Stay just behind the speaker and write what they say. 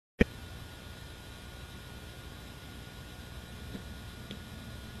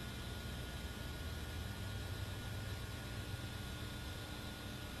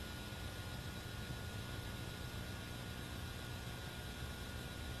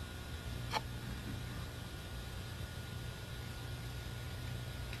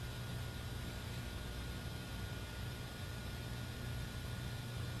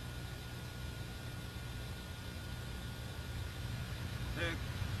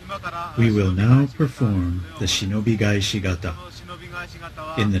We will now perform the Shinobi Gai Shigata.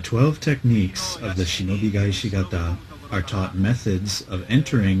 In the 12 techniques of the Shinobi Gai Shigata are taught methods of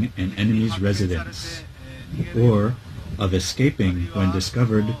entering an enemy's residence, or of escaping when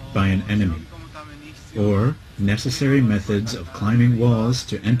discovered by an enemy, or necessary methods of climbing walls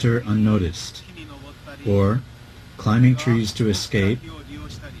to enter unnoticed, or climbing trees to escape,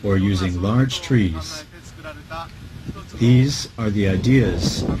 or using large trees. These are the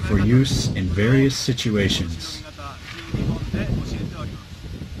ideas for use in various situations.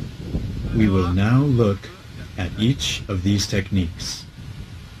 We will now look at each of these techniques.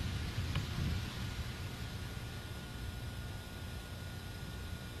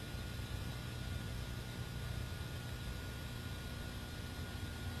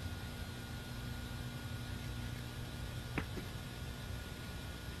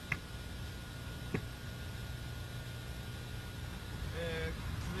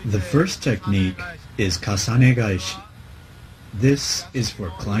 The first technique is kasane gaishi. This is for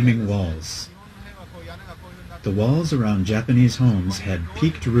climbing walls. The walls around Japanese homes had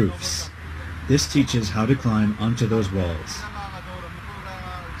peaked roofs. This teaches how to climb onto those walls.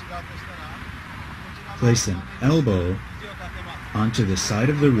 Place an elbow onto the side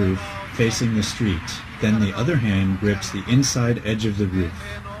of the roof facing the street. Then the other hand grips the inside edge of the roof.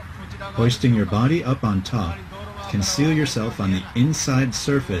 Hoisting your body up on top, conceal yourself on the inside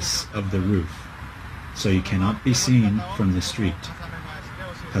surface of the roof, so you cannot be seen from the street.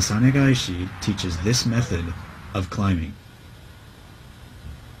 Kasane gaishi teaches this method of climbing.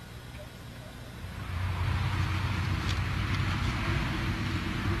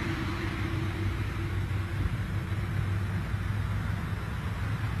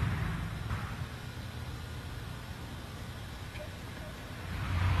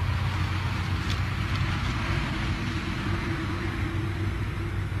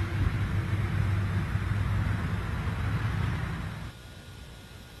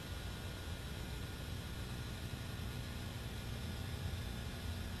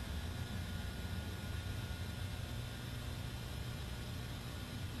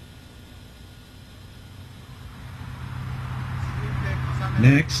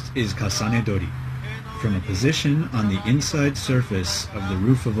 Next is kasane dori. From a position on the inside surface of the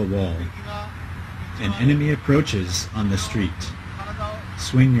roof of a wall, an enemy approaches on the street.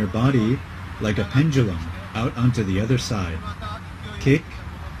 Swing your body like a pendulum out onto the other side. Kick,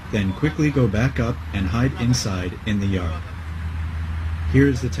 then quickly go back up and hide inside in the yard. Here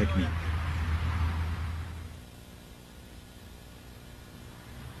is the technique.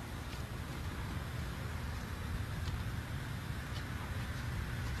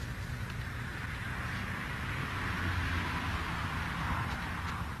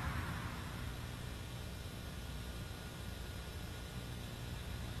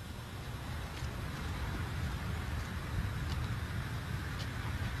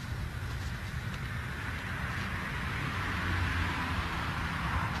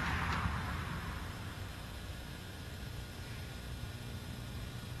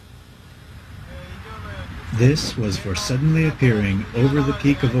 This was for suddenly appearing over the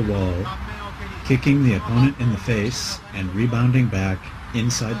peak of a wall, kicking the opponent in the face, and rebounding back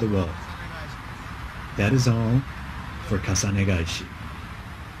inside the wall. That is all for kasane gaishi.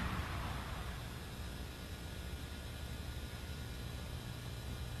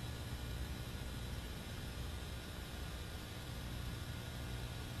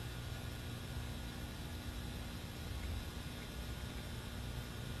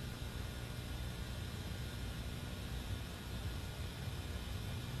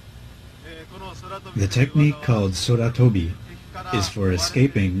 The technique called soratobi is for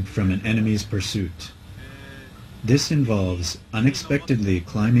escaping from an enemy's pursuit. This involves unexpectedly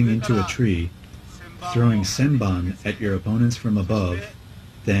climbing into a tree, throwing senban at your opponents from above,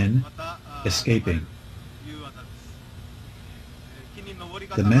 then escaping.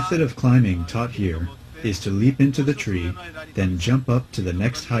 The method of climbing taught here is to leap into the tree, then jump up to the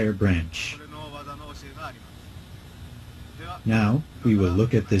next higher branch. Now we will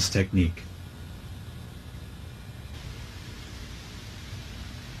look at this technique.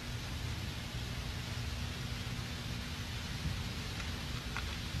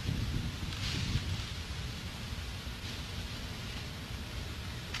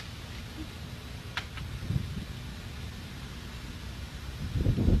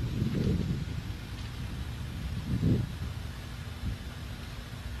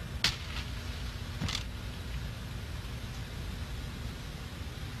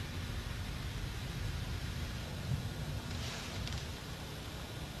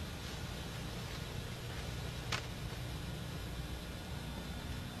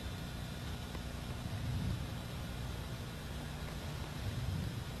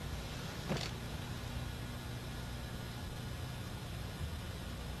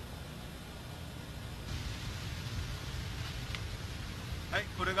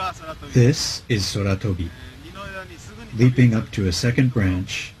 This is Soratobi, leaping up to a second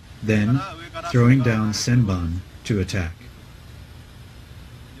branch, then throwing down senban to attack.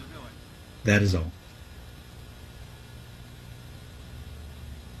 That is all.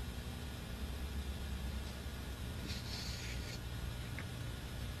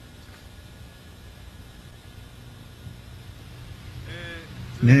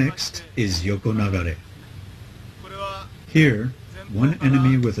 Next is Yokonagare. Here, one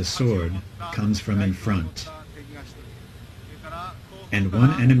enemy with a sword comes from in front, and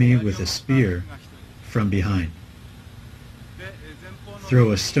one enemy with a spear from behind.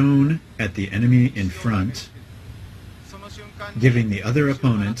 Throw a stone at the enemy in front, giving the other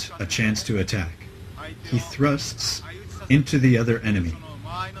opponent a chance to attack. He thrusts into the other enemy.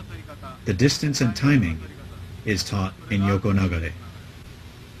 The distance and timing is taught in Yokonagare.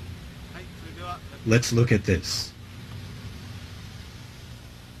 Let's look at this.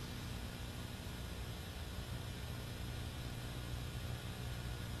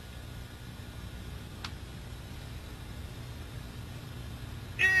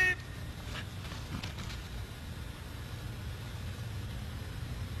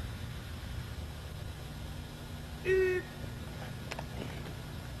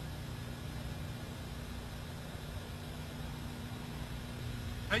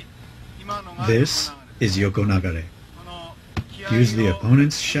 This is Yokonagare. Use the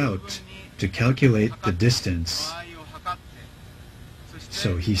opponent's shout to calculate the distance,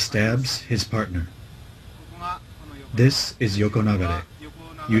 so he stabs his partner. This is Yokonagare.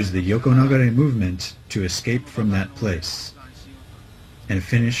 Use the Yokonagare movement to escape from that place, and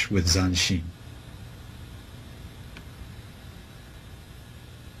finish with Zanshin.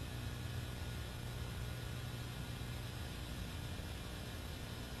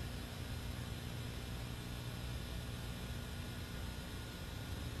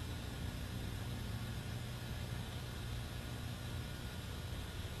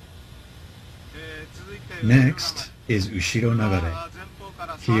 Next is Ushiro Nagare.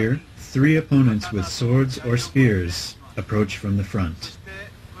 Here, three opponents with swords or spears approach from the front.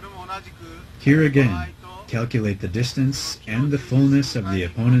 Here again, calculate the distance and the fullness of the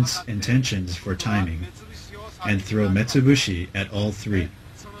opponent's intentions for timing, and throw Metsubushi at all three.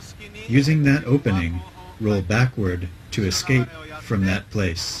 Using that opening, roll backward to escape from that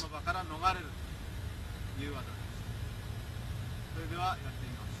place.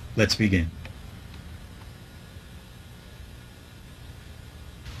 Let's begin.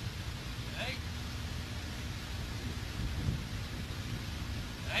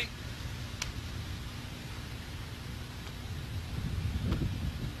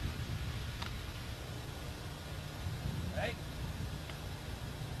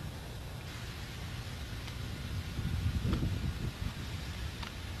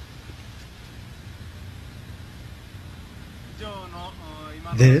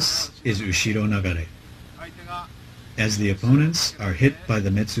 This is Ushiro Nagare. As the opponents are hit by the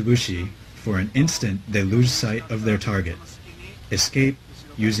Metsubushi, for an instant they lose sight of their target. Escape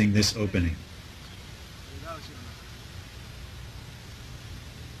using this opening.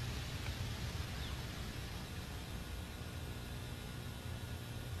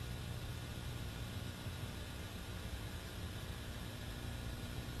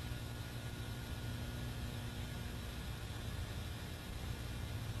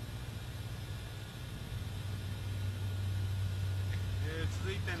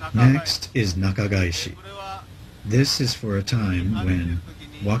 Next is Nakagaishi. This is for a time when,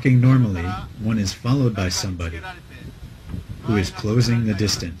 walking normally, one is followed by somebody who is closing the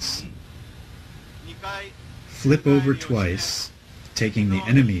distance. Flip over twice, taking the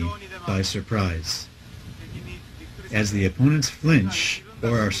enemy by surprise. As the opponents flinch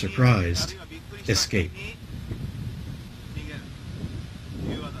or are surprised, escape.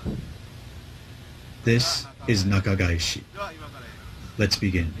 This is Nakagaishi. Let's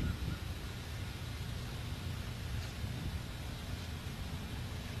begin.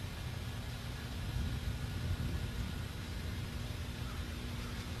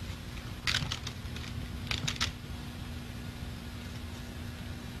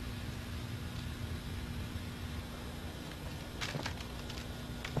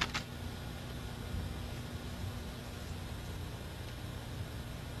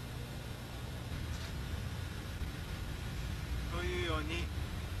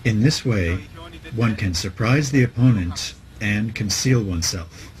 In this way, one can surprise the opponent and conceal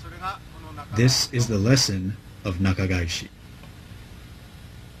oneself. This is the lesson of Nakagaishi.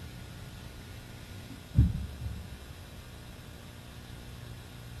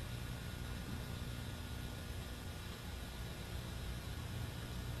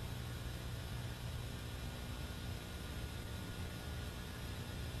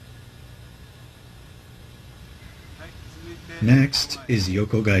 Next is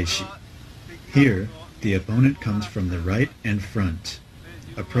yokogaishi. Here, the opponent comes from the right and front,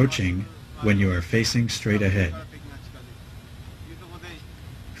 approaching when you are facing straight ahead.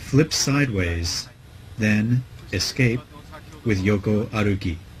 Flip sideways, then escape with yoko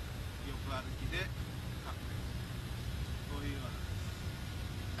aruki.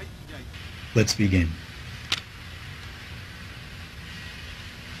 Let's begin.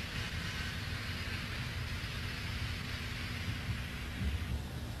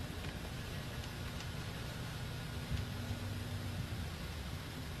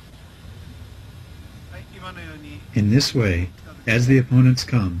 In this way, as the opponents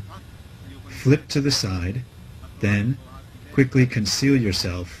come, flip to the side, then quickly conceal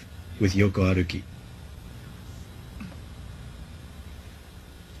yourself with yoko aruki.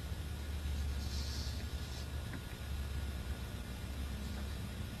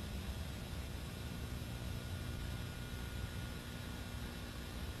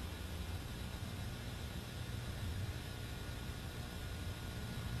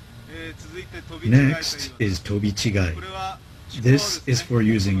 Next is tobichigai. This is for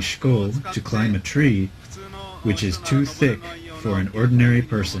using shiko to climb a tree which is too thick for an ordinary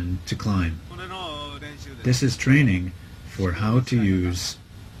person to climb. This is training for how to use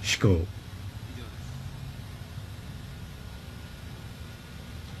shiko.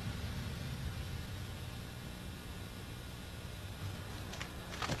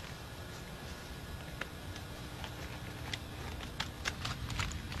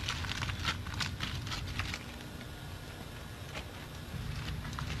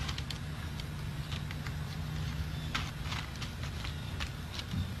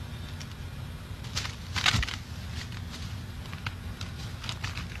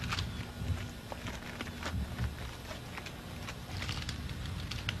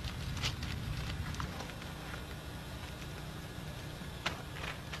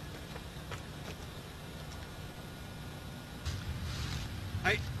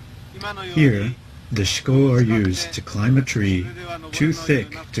 Here, the shiko are used to climb a tree too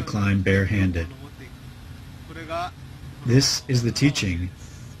thick to climb barehanded. This is the teaching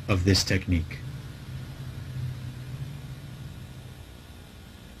of this technique.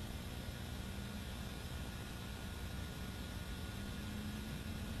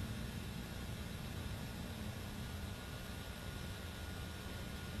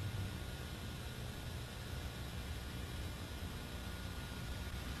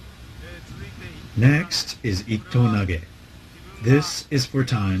 Next is itto-nage. This is for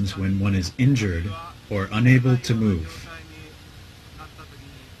times when one is injured or unable to move.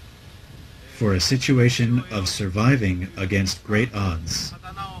 For a situation of surviving against great odds,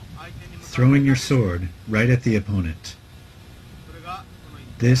 throwing your sword right at the opponent.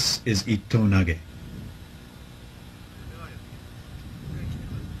 This is itto-nage.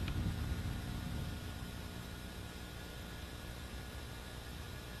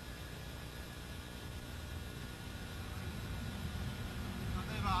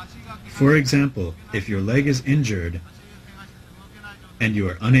 For example, if your leg is injured and you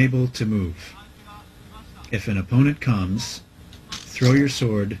are unable to move, if an opponent comes, throw your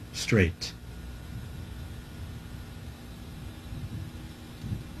sword straight.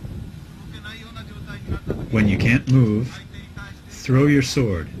 When you can't move, throw your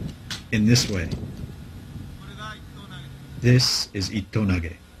sword in this way. This is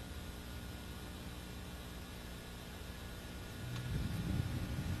itto-nage.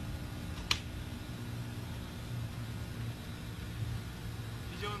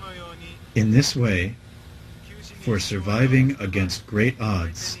 In this way, for surviving against great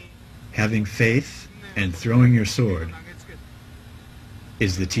odds, having faith and throwing your sword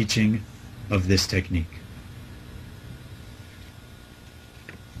is the teaching of this technique.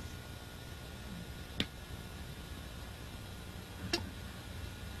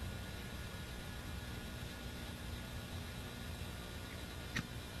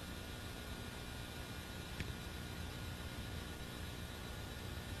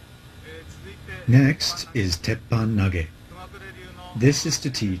 Next is teppan nage. This is to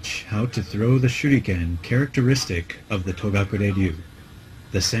teach how to throw the shuriken characteristic of the Togakure Ryu,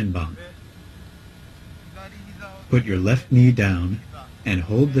 the senban. Put your left knee down and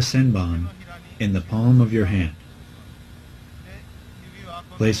hold the senban in the palm of your hand.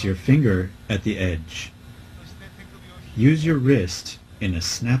 Place your finger at the edge. Use your wrist in a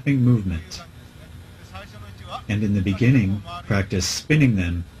snapping movement. And in the beginning, practice spinning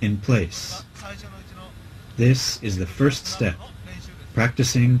them in place. This is the first step,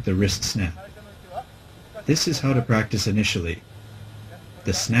 practicing the wrist snap. This is how to practice initially,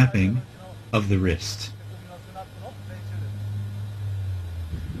 the snapping of the wrist.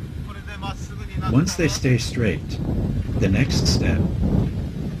 Once they stay straight, the next step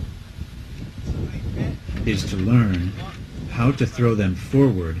is to learn how to throw them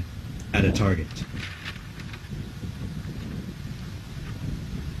forward at a target.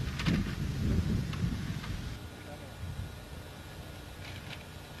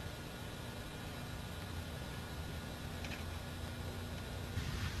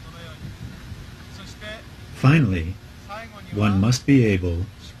 Finally, one must be able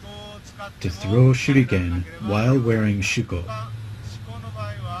to throw shuriken while wearing shuko.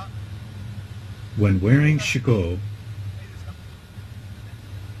 When wearing shuko,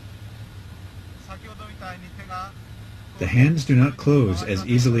 the hands do not close as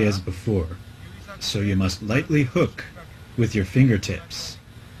easily as before, so you must lightly hook with your fingertips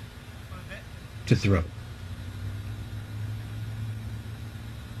to throw.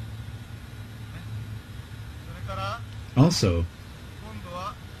 Also,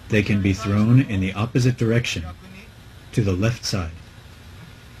 they can be thrown in the opposite direction, to the left side.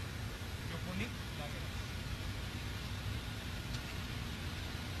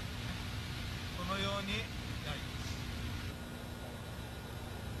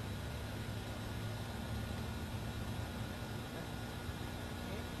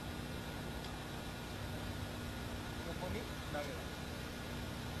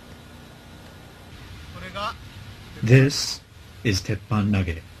 This is teppan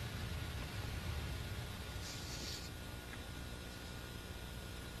nage.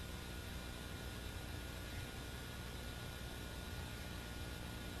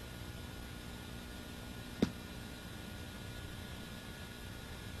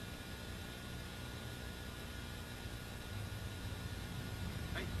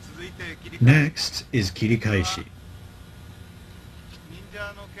 Next is kirikaishi.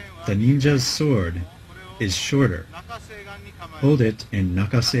 The ninja's sword is shorter. Hold it in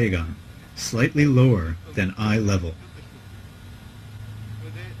nakaseigan, slightly lower than eye level.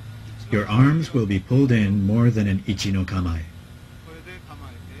 Your arms will be pulled in more than an ichi no kamae.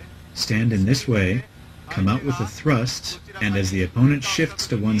 Stand in this way, come out with a thrust, and as the opponent shifts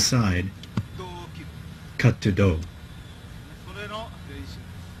to one side, cut to do.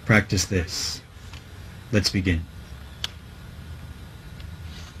 Practice this. Let's begin.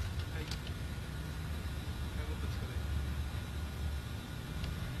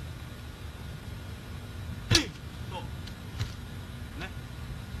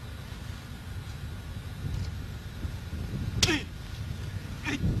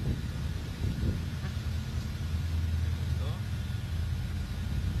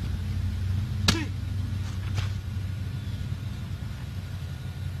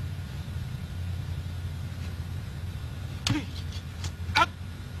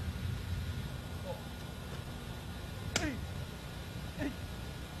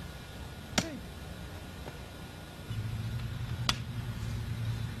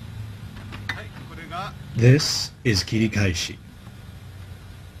 This is kirikaishi.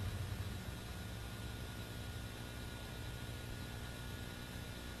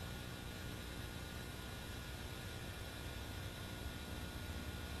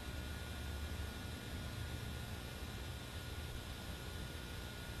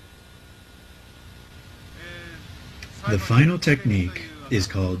 The final technique is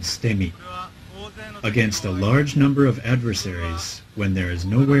called stemi. Against a large number of adversaries, when there is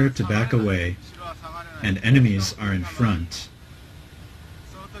nowhere to back away and enemies are in front,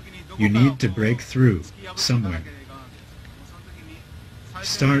 you need to break through somewhere.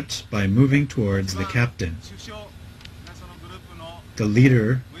 Start by moving towards the captain, the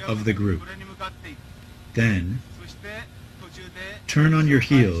leader of the group. Then, turn on your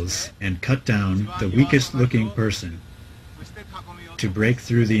heels and cut down the weakest looking person to break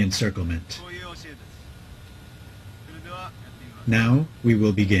through the encirclement. Now we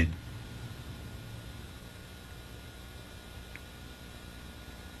will begin.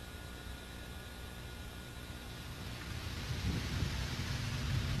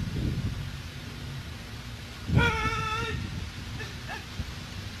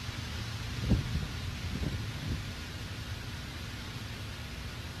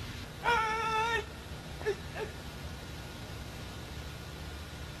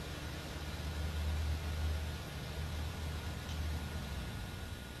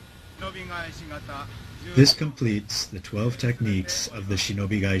 This completes the 12 techniques of the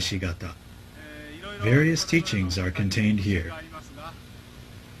Shinobi Gaishigata. Various teachings are contained here,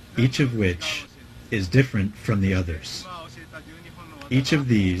 each of which is different from the others. Each of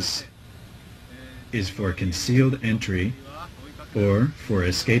these is for concealed entry, or for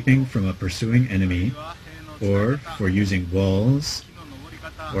escaping from a pursuing enemy, or for using walls,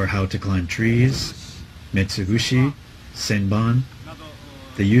 or how to climb trees, metsubushi, senban.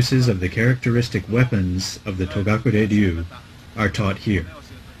 The uses of the characteristic weapons of the Togakure Ryu are taught here.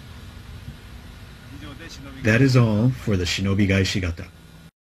 That is all for the Shinobi Gaishigata.